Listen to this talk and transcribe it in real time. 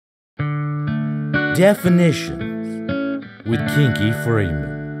Definitions with Kinky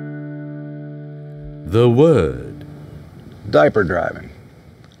Friedman. The word. Diaper driving.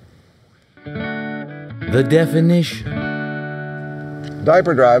 The definition.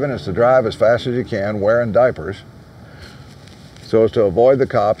 Diaper driving is to drive as fast as you can wearing diapers so as to avoid the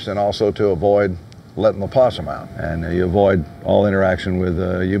cops and also to avoid letting the possum out. And you avoid all interaction with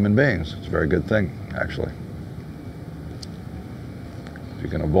human beings. It's a very good thing, actually. If you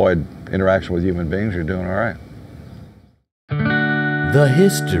can avoid interaction with human beings, you're doing all right. The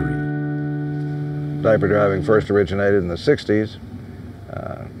history. Diaper driving first originated in the 60s,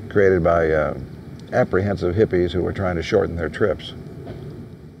 created by apprehensive hippies who were trying to shorten their trips.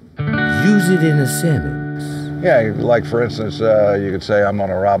 Use it in a sentence. Yeah, like for instance, you could say, I'm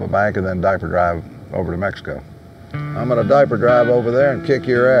gonna rob a bank and then diaper drive over to Mexico. I'm gonna diaper drive over there and kick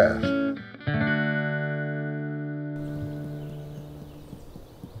your ass.